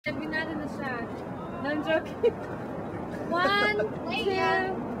I'm joking. 1, 2. Wait.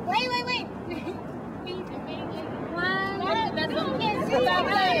 One. That's what we can't see. I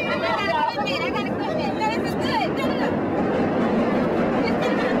got equipment. No, this is good. No.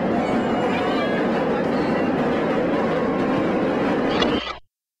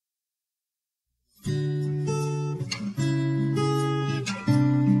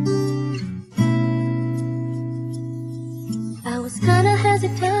 I was kinda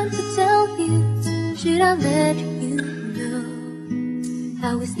hesitant to tell you, should I let you know?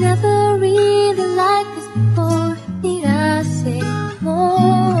 I was never really like this before, need I say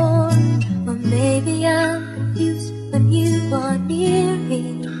more? Or maybe I'm confused when you are near me.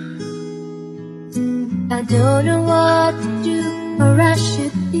 I don't know what to do or I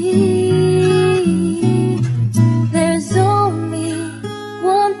should be. There's only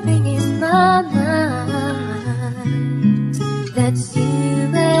one thing in my mind, that's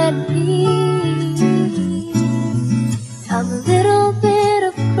you and me. I'm a little bit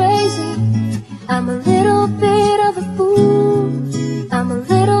of crazy, I'm a little bit of a fool, I'm a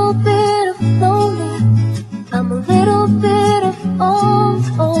little bit of lonely, I'm a little bit of oh,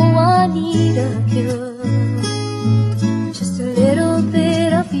 I need a cure. Just a little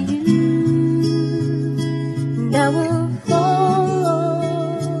bit of you, and I will fall.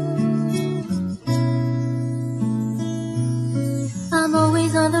 I'm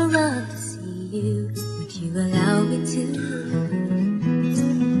always on the run to see you, would you allow me to?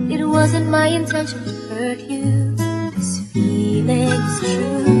 It wasn't my intention to hurt you, this feeling's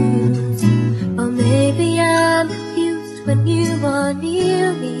true. Or maybe I'm confused when you are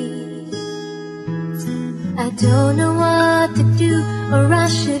near me. I don't know what to do or I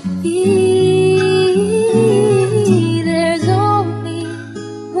should be. There's only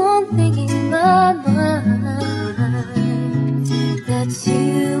one thing in my mind, that's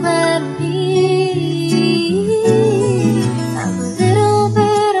you and me. I'm a little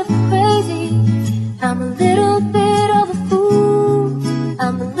bit of crazy, I'm a little bit of a fool,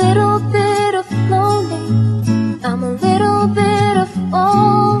 I'm a little bit of lonely, I'm a little bit of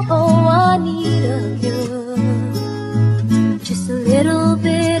oh, I need a cure. Just a little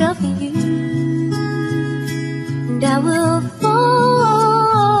bit of you, and I will fall.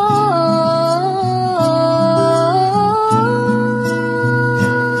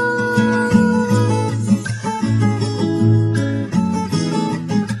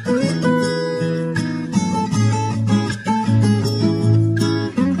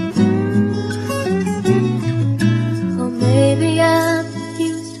 Or maybe I'm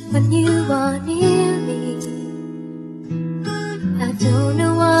confused when you are near me. I don't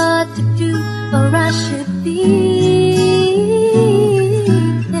know what to do or I should be.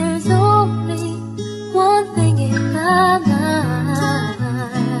 There's only one thing in my mind,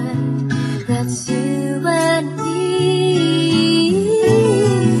 that's you and me.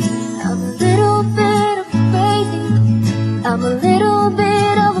 I'm a little bit of crazy, I'm a little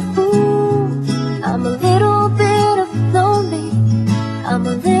bit of a fool, I'm a little bit of lonely, I'm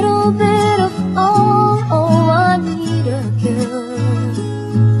a little bit of oh, I need a cure.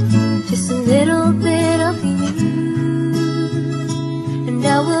 Just a little bit of you, and I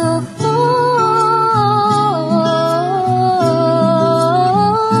will fall.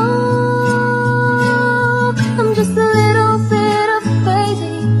 I'm just a little bit of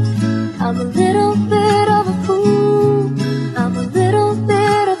crazy, I'm a little bit of a fool, I'm a little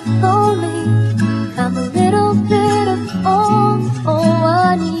bit of lonely, I'm a little bit of oh,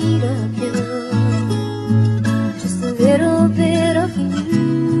 I need a cure. Just a little bit of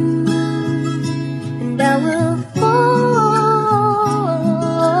you, and I will fall.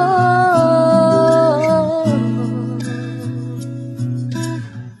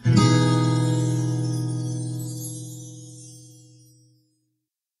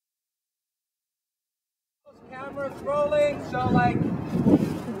 Camera's rolling, so like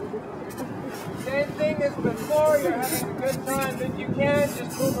same thing as before, you're having a good time. If you can,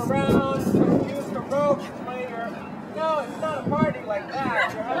 just move around, use the rope, play your... No, it's not a party like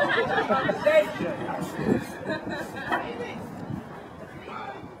that. You're having a conversation.